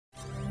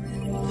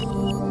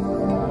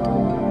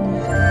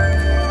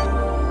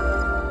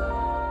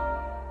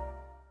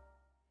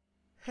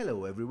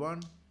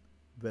everyone,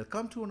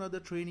 welcome to another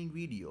training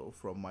video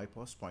from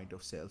MiPOS point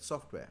of sale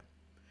software.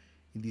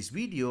 In this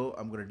video,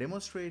 I'm going to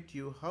demonstrate to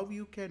you how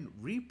you can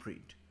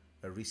reprint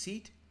a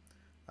receipt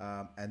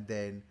and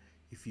then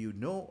if you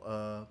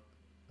know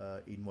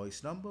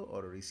invoice number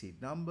or a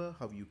receipt number,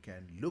 how you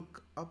can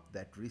look up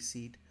that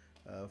receipt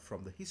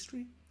from the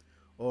history,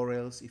 or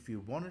else if you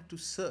wanted to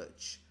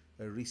search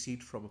a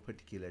receipt from a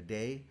particular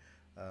day,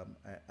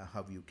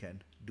 how you can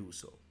do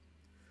so.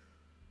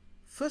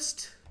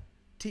 First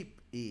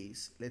tip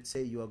is, let's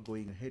say you are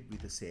going ahead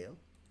with a sale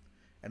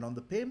and on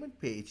the payment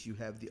page you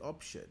have the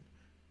option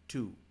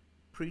to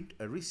print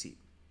a receipt,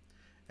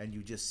 and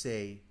you just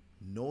say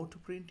no to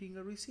printing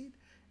a receipt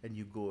and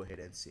you go ahead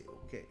and say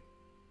okay,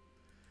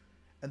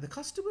 and the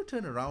customer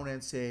turn around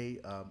and say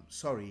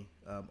sorry,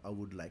 I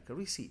would like a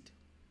receipt.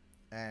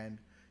 And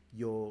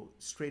your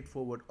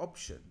straightforward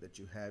option that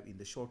you have in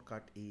the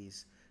shortcut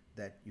is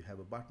that you have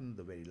a button,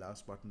 the very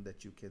last button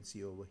that you can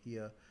see over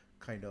here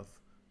kind of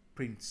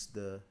prints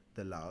the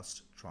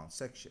last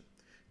transaction.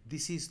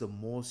 This is the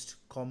most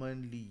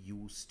commonly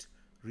used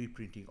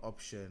reprinting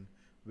option,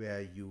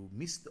 where you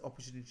miss the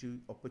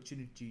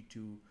opportunity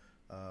to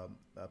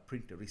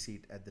print a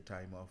receipt at the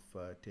time of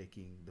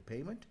taking the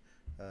payment,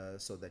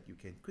 so that you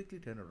can quickly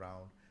turn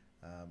around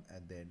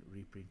and then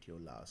reprint your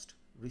last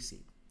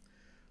receipt.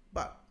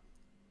 But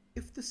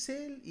if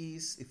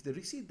the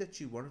receipt that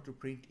you wanted to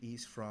print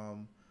is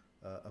from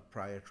a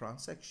prior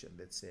transaction,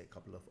 let's say a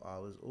couple of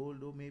hours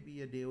old or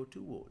maybe a day or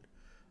two old,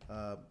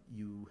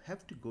 you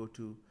have to go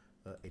to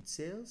Edge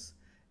Sales,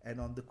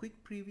 and on the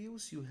quick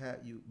previews you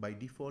by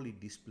default it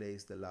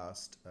displays the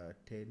last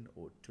 10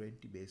 or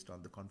 20 based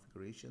on the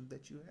configuration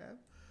that you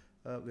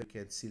have, where you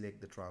can select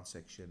the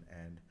transaction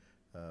and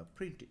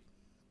print it.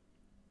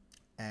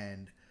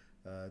 And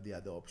the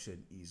other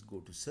option is go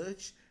to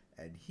search,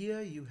 and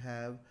here you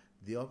have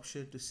the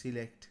option to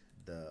select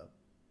the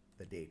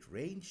date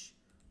range,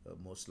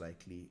 most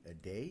likely a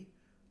day,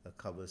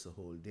 covers a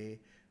whole day,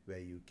 where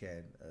you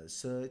can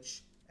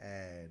search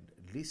and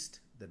list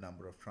the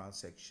number of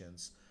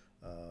transactions,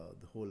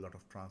 the whole lot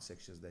of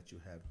transactions that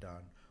you have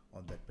done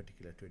on that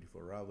particular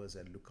 24 hours,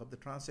 and look up the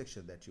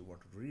transaction that you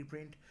want to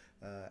reprint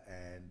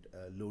and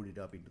load it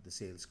up into the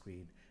sales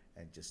screen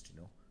and just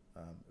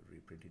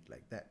reprint it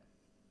like that.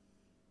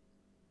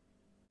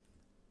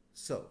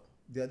 So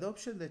the other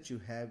option that you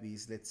have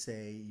is, let's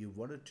say you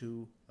wanted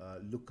to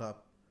look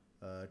up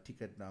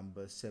ticket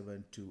number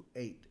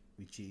 728,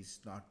 which is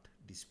not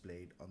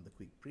displayed on the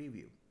quick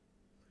preview.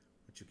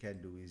 What you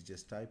can do is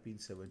just type in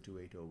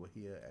 728 over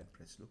here and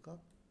press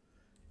lookup,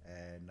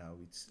 and now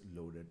it's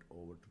loaded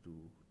over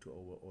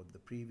over on the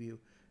preview,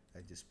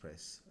 and just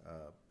press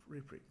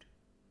reprint.